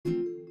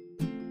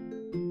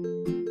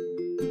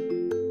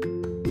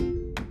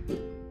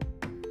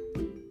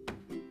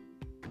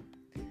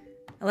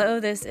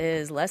Hello, this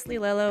is Leslie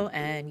Lello,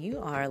 and you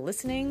are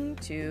listening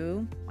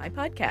to my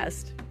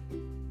podcast.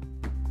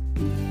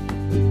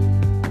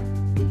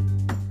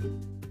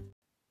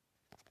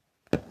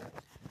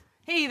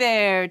 Hey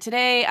there!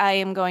 Today I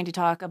am going to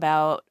talk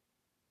about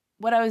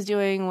what I was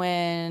doing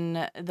when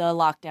the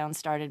lockdown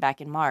started back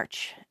in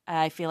March.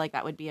 I feel like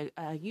that would be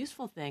a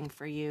useful thing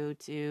for you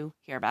to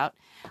hear about.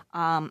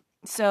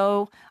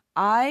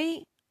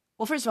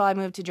 First of all, I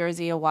moved to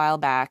Jersey a while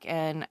back,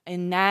 and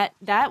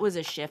that was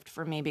a shift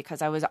for me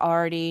because I was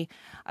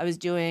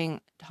doing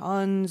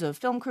tons of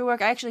film crew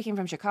work. I actually came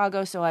from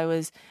Chicago, so I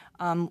was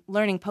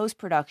learning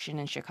post-production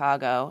in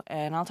Chicago,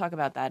 and I'll talk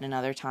about that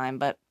another time,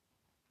 but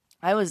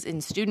I was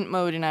in student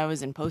mode and I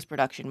was in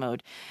post-production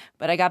mode.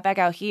 But I got back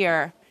out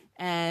here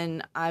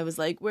and I was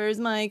like, where's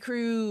my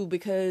crew?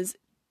 Because,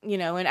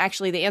 and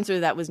actually the answer to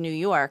that was New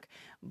York.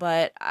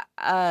 But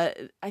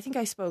I think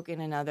I spoke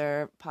in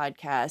another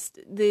podcast.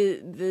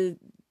 The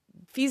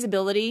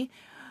feasibility,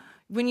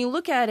 when you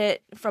look at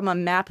it from a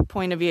map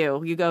point of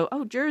view, you go,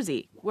 oh,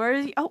 Jersey, where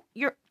is you? Oh,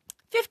 you're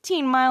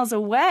 15 miles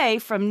away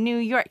from New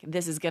York.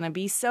 This is going to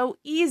be so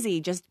easy.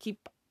 Just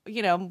keep,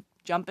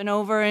 jumping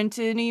over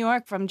into New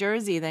York from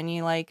Jersey. Then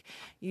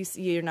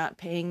you're not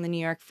paying the New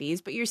York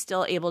fees, but you're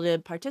still able to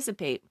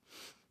participate.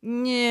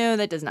 No,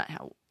 that's not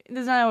how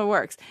it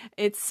works.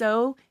 It's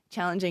so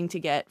challenging to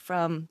get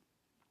from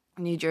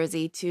New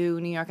Jersey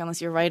to New York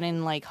unless you're right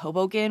in like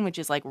Hoboken, which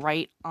is like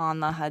right on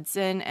the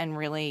Hudson, and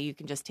really you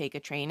can just take a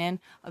train in.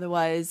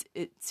 Otherwise,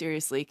 it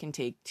seriously can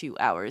take 2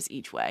 hours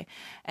each way.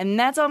 And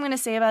that's all I'm going to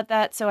say about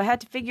that. So I had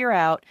to figure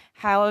out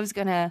how I was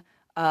going to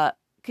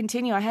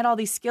continue. I had all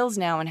these skills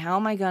now, and how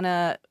am I going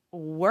to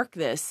work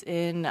this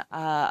in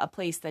a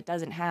place that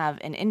doesn't have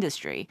an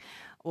industry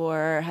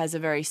or has a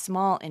very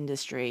small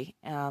industry?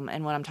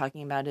 And what I'm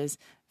talking about is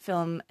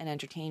film and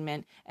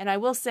entertainment. And I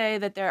will say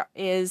that there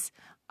is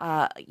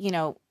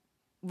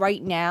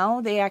right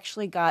now, they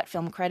actually got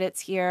film credits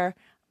here,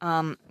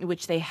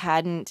 which they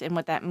hadn't. And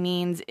what that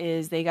means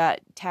is they got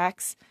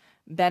tax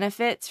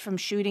benefits from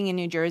shooting in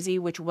New Jersey,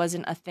 which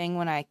wasn't a thing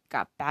when I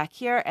got back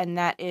here. And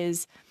that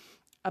is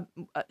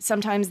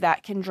sometimes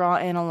that can draw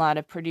in a lot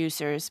of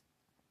producers.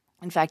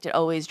 In fact, it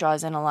always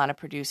draws in a lot of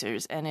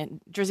producers.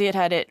 And Jersey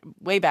had it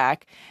way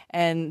back,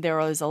 and there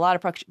was a lot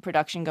of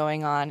production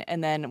going on.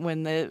 And then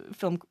when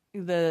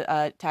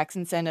the tax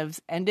incentives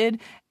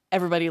ended,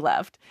 everybody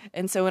left.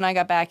 And so when I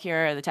got back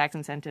here, the tax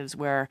incentives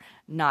were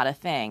not a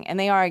thing. And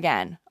they are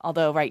again,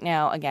 although right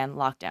now, again,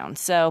 lockdown.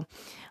 So,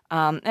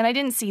 and I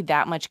didn't see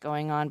that much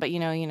going on, but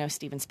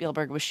Steven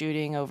Spielberg was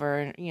shooting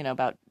over,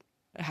 about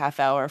a half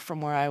hour from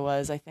where I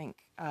was, I think,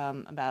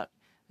 about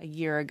a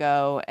year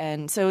ago.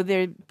 And so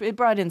it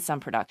brought in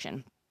some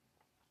production.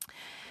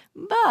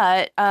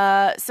 But,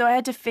 so I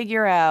had to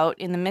figure out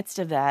in the midst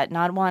of that,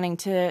 not wanting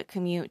to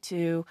commute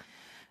to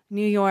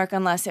New York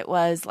unless it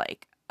was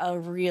like a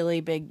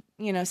really big,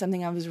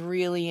 something I was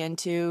really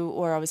into,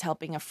 or I was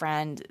helping a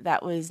friend.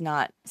 That was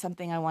not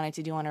something I wanted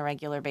to do on a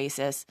regular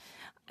basis.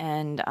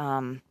 And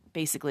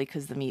basically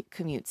because the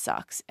commute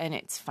sucks and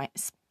it's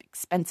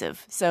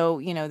expensive.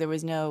 So, there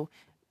was no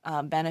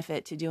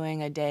benefit to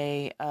doing a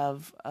day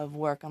of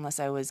work unless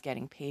I was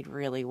getting paid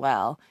really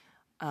well.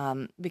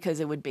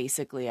 Because it would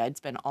I'd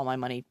spend all my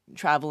money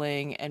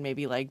traveling and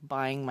maybe like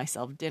buying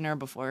myself dinner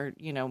before,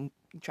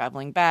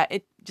 traveling back.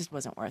 It just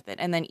wasn't worth it.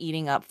 And then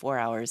eating up 4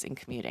 hours in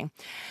commuting.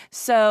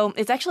 So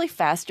it's actually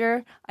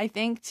faster, I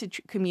think, to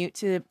commute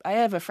to, I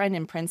have a friend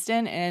in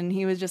Princeton, and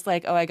he was just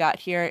like, oh, I got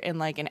here in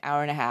like an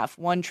hour and a half,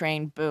 one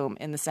train, boom,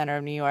 in the center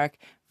of New York.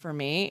 For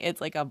me, it's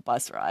like a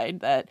bus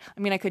ride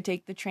I could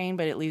take the train,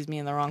 but it leaves me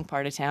in the wrong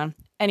part of town.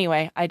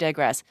 Anyway, I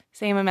digress.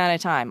 Same amount of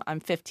time. I'm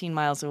 15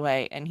 miles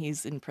away, and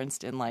he's in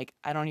Princeton. Like,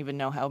 I don't even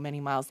know how many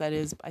miles that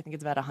is. I think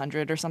it's about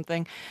 100 or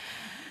something.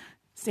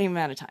 Same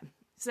amount of time.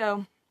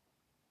 So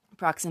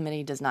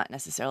proximity does not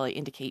necessarily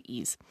indicate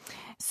ease.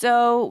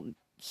 So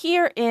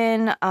here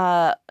in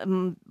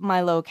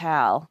my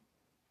locale,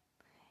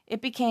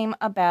 it became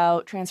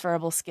about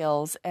transferable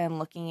skills and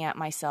looking at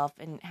myself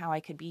and how I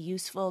could be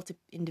useful to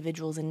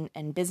individuals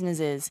and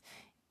businesses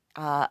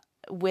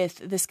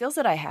with the skills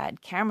that I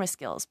had: camera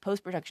skills,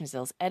 post-production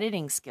skills,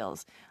 editing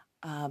skills,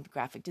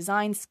 graphic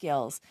design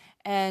skills.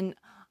 And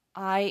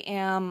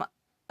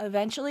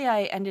eventually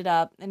I ended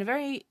up, in a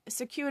very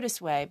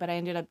circuitous way, but I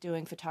ended up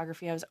doing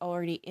photography. I was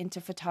already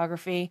into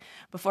photography.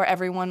 Before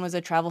everyone was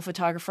a travel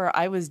photographer,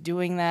 I was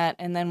doing that.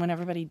 And then when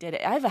everybody did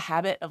it, I have a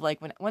habit of like,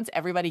 once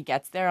everybody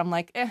gets there, I'm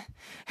like, eh.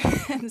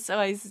 And so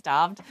I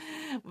stopped.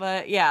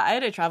 But yeah, I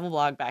had a travel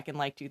blog back in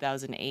like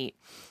 2008,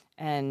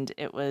 and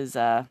it was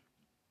a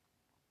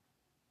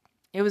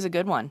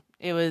good one.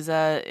 It was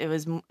a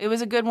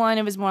good one.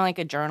 It was more like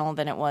a journal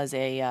than it was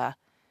a,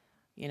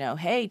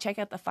 hey, check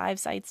out the 5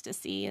 sites to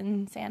see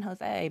in San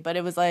Jose. But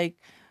it was like,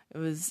 it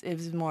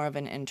was more of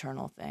an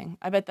internal thing.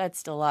 I bet that's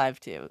still live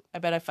too. I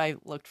bet if I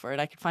looked for it,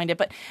 I could find it.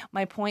 But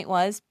my point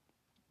was,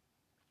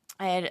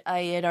 I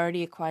had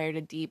already acquired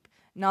a deep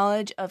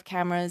knowledge of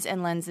cameras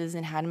and lenses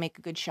and how to make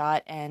a good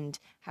shot and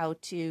how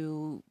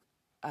to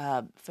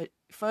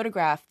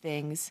photograph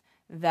things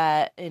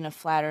that in a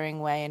flattering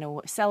way, in a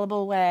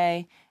sellable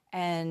way,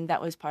 and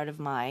that was part of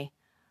my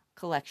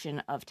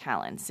collection of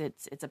talents.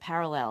 It's a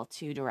parallel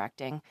to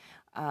directing,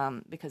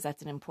 because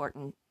that's an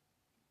important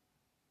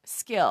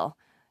skill.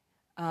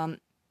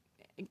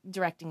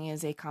 Directing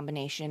is a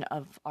combination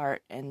of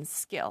art and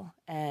skill,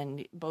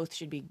 and both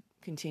should be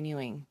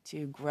continuing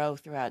to grow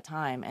throughout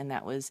time. And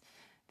that was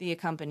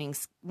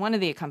one of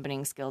the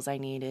accompanying skills I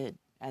needed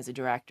as a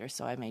director,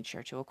 so I made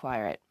sure to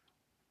acquire it.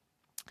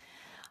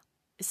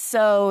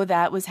 So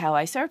that was how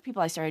I served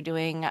people. I started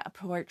doing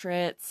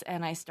portraits,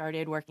 and I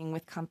started working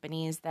with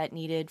companies that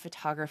needed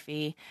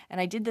photography. And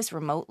I did this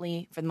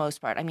remotely for the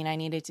most part. I mean, I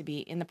needed to be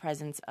in the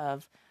presence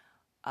of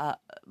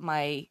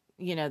my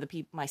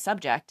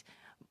subject.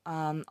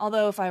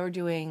 Although if I were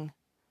doing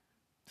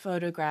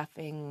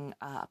photographing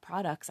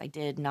products, I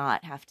did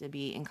not have to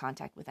be in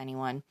contact with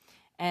anyone.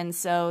 And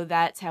so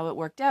that's how it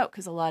worked out,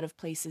 because a lot of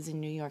places in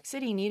New York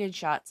City needed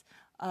shots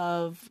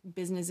of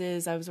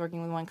businesses. I was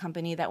working with one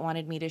company that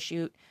wanted me to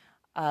shoot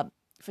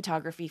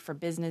photography for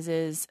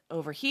businesses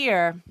over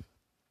here.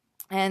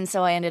 And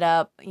so I ended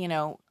up,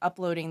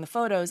 uploading the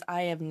photos.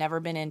 I have never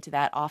been into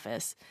that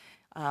office.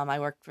 I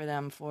worked for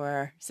them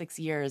for 6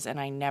 years, and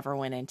I never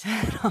went into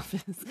that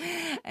office.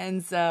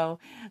 And so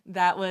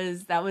that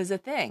was a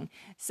thing.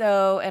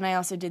 So, and I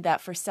also did that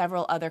for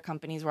several other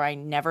companies where I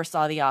never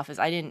saw the office.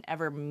 I didn't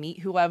ever meet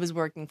who I was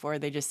working for.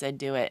 They just said,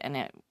 do it. And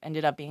it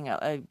ended up being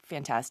a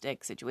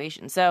fantastic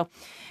situation. So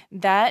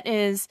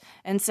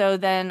and so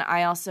then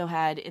I also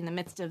had, in the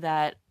midst of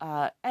that,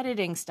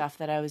 editing stuff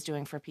that I was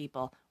doing for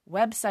people,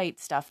 website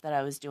stuff that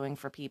I was doing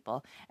for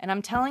people. And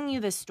I'm telling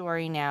you this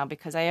story now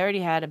because I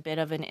already had a bit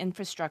of an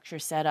infrastructure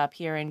set up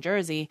here in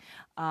Jersey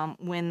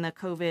when the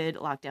COVID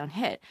lockdown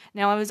hit.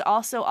 Now, I was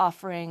also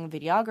offering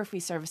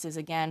videography services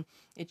again.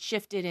 It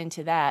shifted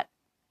into that.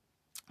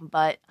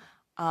 But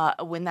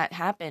when that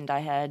happened, I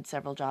had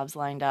several jobs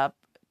lined up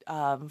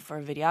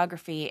for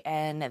videography,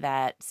 and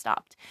that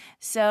stopped.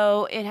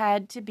 So it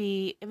had to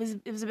be, it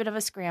was a bit of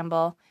a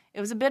scramble. It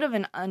was a bit of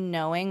an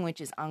unknowing,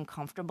 which is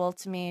uncomfortable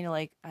to me.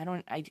 Like,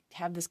 I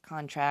have this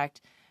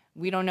contract.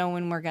 We don't know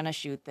when we're going to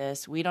shoot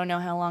this. We don't know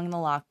how long the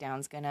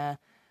lockdown's going to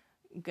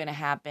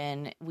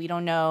happen. We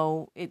don't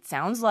know. It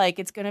sounds like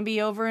it's going to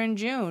be over in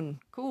June.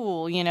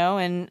 Cool,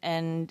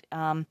 and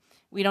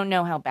we don't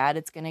know how bad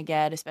it's going to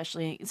get,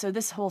 especially. So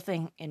this whole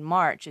thing in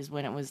March is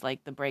when it was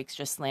like the brakes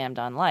just slammed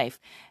on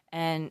life.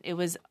 And it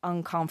was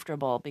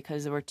uncomfortable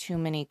because there were too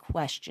many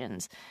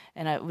questions.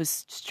 And it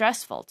was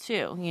stressful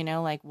too,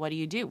 like, what do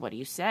you do? What do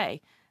you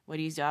say? What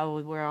do you do?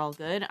 Oh, we're all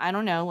good. I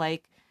don't know.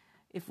 Like,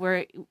 if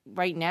we're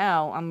right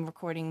now, I'm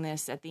recording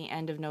this at the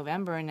end of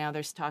November, and now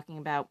there's talking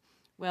about,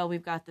 well,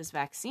 we've got this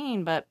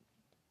vaccine, but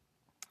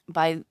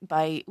we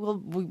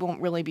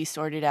won't really be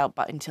sorted out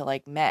until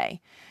like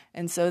May.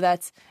 And so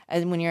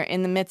and when you're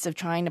in the midst of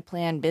trying to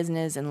plan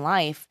business and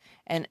life,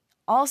 and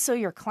also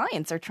your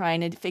clients are trying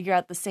to figure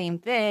out the same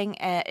thing,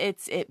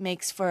 it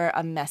makes for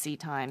a messy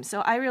time. So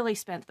I really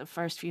spent the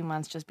first few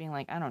months just being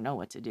like, I don't know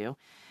what to do,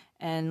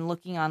 and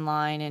looking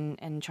online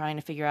and trying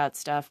to figure out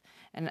stuff.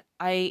 And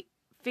I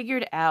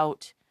figured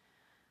out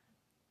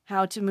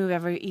how to move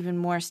even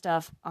more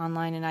stuff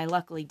online, and I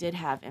luckily did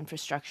have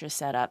infrastructure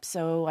set up.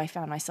 So I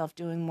found myself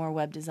doing more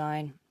web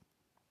design,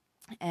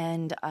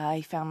 and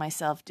I found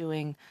myself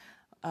doing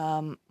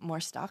more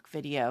stock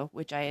video,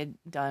 which I had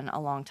done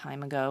a long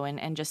time ago,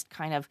 and just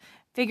kind of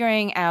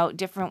figuring out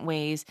different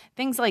ways.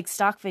 Things like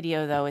stock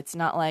video, though, it's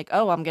not like,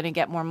 oh, I'm going to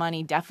get more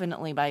money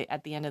definitely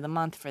at the end of the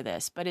month for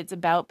this, but it's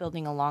about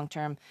building a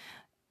long-term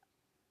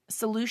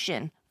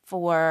solution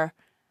for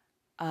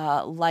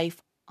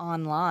life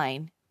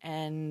online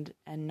and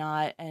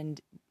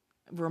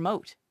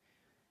remote.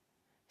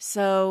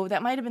 So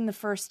that might have been the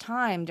first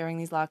time during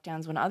these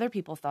lockdowns when other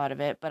people thought of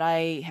it, but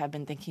I have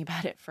been thinking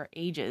about it for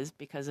ages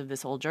because of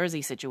this whole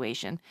Jersey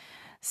situation.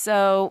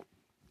 So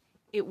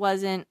it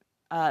wasn't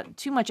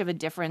too much of a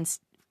difference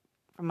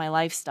from my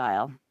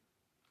lifestyle.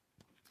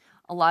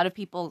 A lot of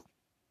people,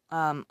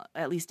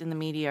 at least in the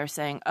media, are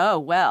saying, oh,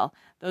 well,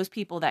 those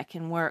people that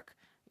can work,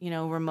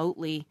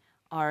 remotely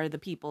are the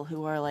people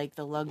who are like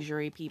the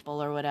luxury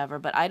people or whatever.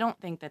 But I don't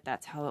think that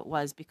that's how it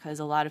was, because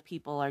a lot of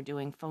people are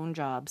doing phone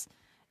jobs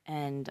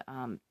and,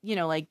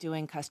 like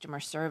doing customer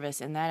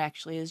service. And that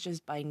actually is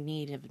just by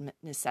need of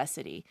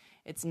necessity.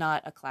 It's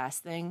not a class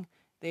thing.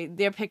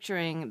 They're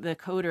picturing the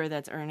coder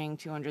that's earning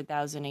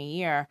 $200,000 a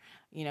year,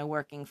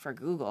 working for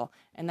Google.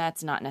 And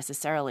that's not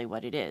necessarily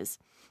what it is.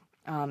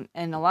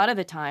 And a lot of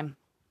the time,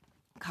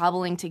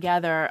 cobbling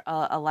together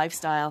a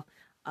lifestyle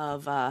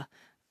of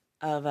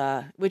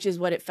which is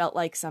what it felt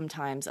like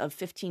sometimes, of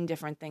 15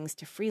 different things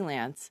to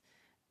freelance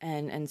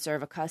and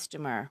serve a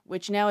customer,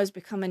 which now has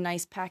become a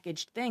nice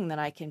packaged thing that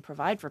I can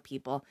provide for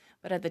people.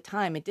 But at the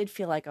time, it did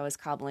feel like I was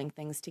cobbling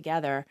things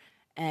together.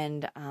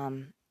 And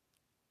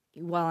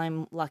while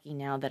I'm lucky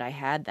now that I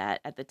had that,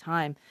 at the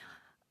time,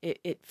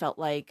 it felt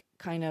like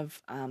kind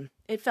of,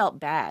 it felt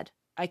bad.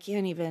 I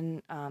can't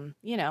even,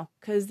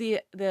 because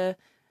the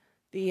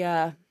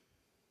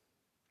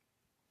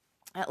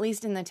at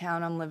least in the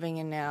town I'm living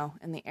in now,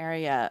 in the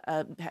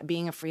area,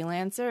 being a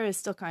freelancer is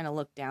still kind of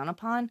looked down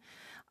upon,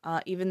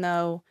 even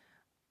though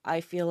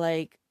I feel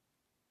like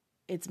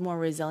it's more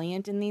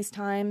resilient in these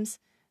times,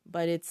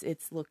 but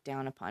it's looked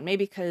down upon.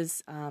 Maybe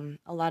because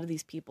a lot of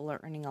these people are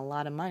earning a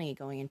lot of money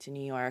going into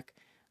New York,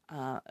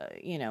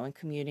 and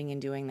commuting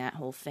and doing that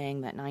whole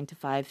thing, that 9 to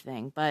 5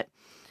 thing. But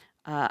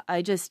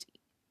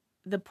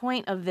the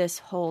point of this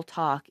whole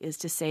talk is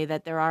to say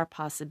that there are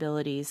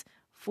possibilities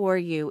for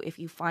you if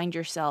you find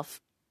yourself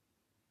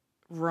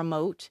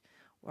remote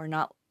or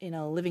not in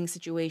a living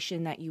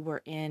situation that you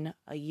were in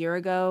a year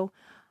ago.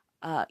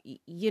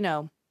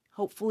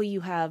 Hopefully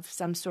you have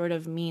some sort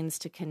of means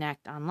to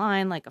connect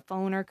online, like a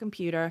phone or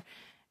computer,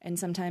 and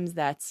sometimes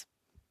that's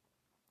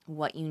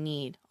what you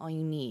need, all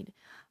you need.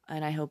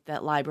 And I hope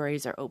that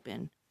libraries are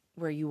open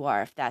where you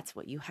are if that's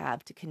what you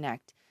have to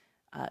connect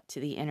to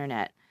the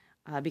internet,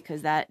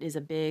 because that is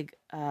a big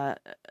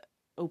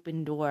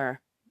open door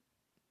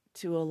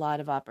to a lot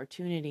of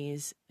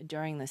opportunities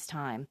during this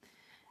time.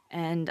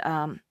 And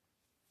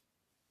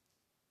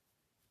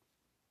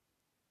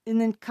in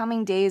the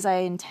coming days, I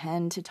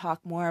intend to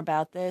talk more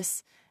about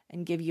this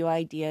and give you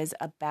ideas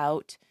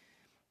about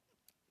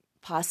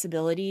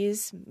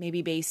possibilities,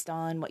 maybe based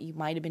on what you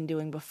might have been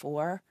doing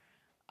before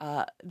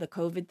the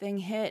COVID thing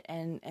hit,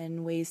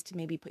 and ways to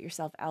maybe put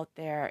yourself out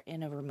there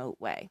in a remote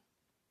way.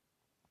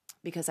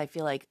 Because I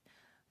feel like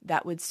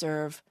that would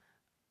serve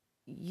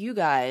you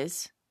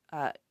guys,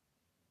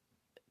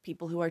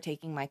 people who are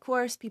taking my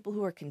course, people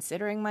who are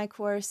considering my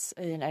course,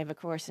 and I have a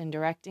course in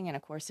directing and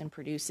a course in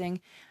producing,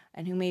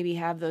 and who maybe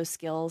have those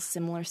skills,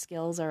 similar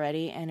skills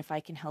already. And if I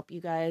can help you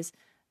guys,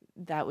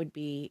 that would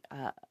be,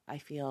 I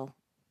feel,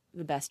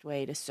 the best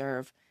way to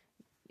serve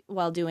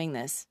while doing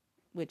this,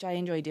 which I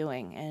enjoy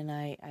doing. And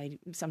I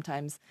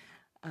sometimes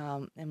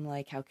am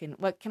like,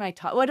 what can I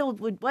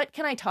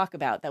talk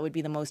about that would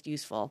be the most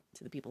useful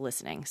to the people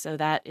listening? So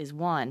that is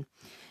one.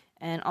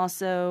 And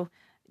also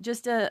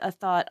just a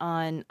thought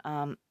on,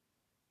 I'm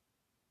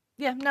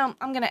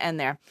going to end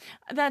there.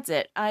 That's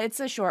it. It's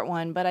a short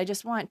one, but I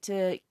just want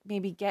to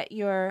maybe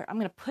I'm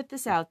going to put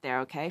this out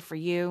there, okay, for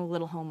you,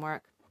 little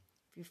homework,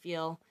 if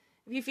you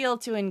feel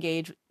to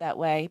engage that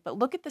way. But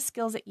look at the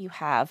skills that you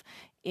have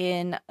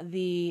in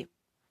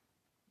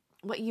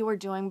what you were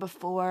doing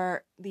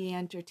before in the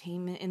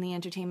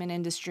entertainment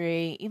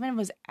industry, even if it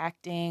was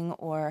acting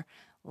or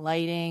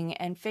lighting,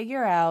 and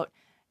figure out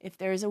if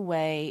there's a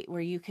way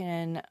where you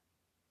can,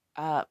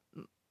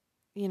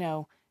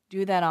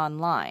 do that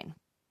online.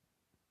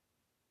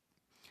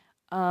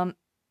 And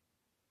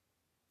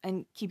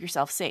keep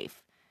yourself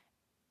safe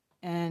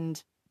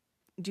and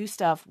do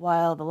stuff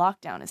while the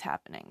lockdown is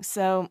happening.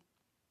 So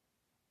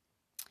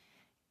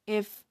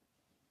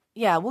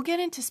we'll get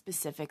into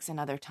specifics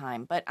another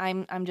time, but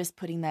I'm just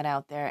putting that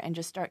out there, and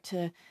just start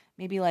to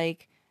maybe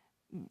like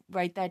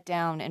write that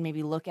down and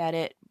maybe look at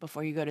it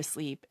before you go to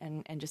sleep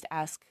and just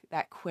ask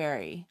that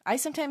query. I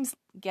sometimes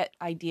get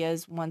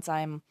ideas once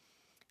I'm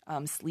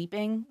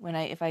sleeping.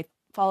 If I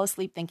fall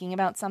asleep thinking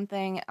about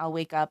something, I'll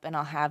wake up and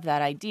I'll have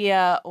that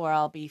idea, or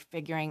I'll be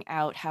figuring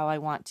out how I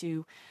want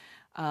to,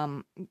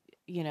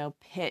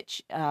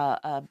 pitch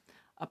a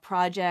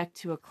project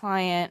to a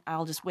client.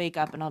 I'll just wake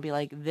up and I'll be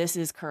like, this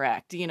is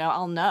correct.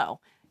 I'll know.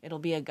 It'll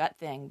be a gut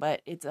thing,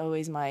 but it's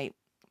always my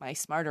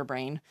smarter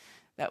brain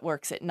that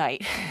works at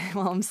night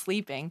while I'm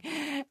sleeping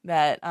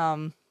that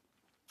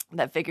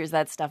figures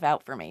that stuff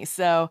out for me.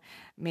 So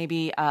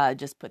maybe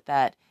just put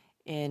that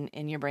in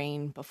your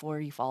brain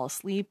before you fall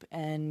asleep,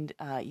 and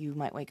you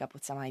might wake up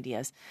with some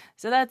ideas.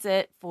 So that's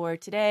it for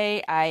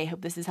today. I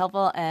hope this is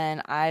helpful,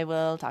 and I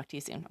will talk to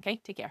you soon.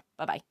 Okay, take care.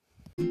 Bye-bye.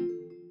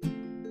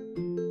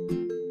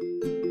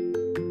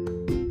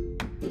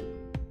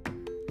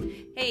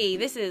 Hey,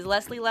 this is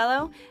Leslie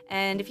Lello,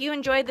 and if you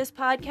enjoyed this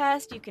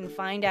podcast, you can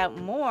find out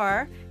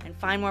more and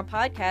find more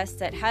podcasts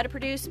at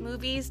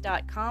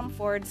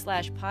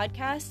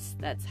howtoproducemovies.com/podcasts.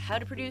 That's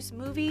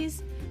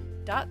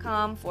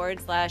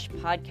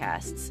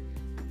howtoproducemovies.com/podcasts.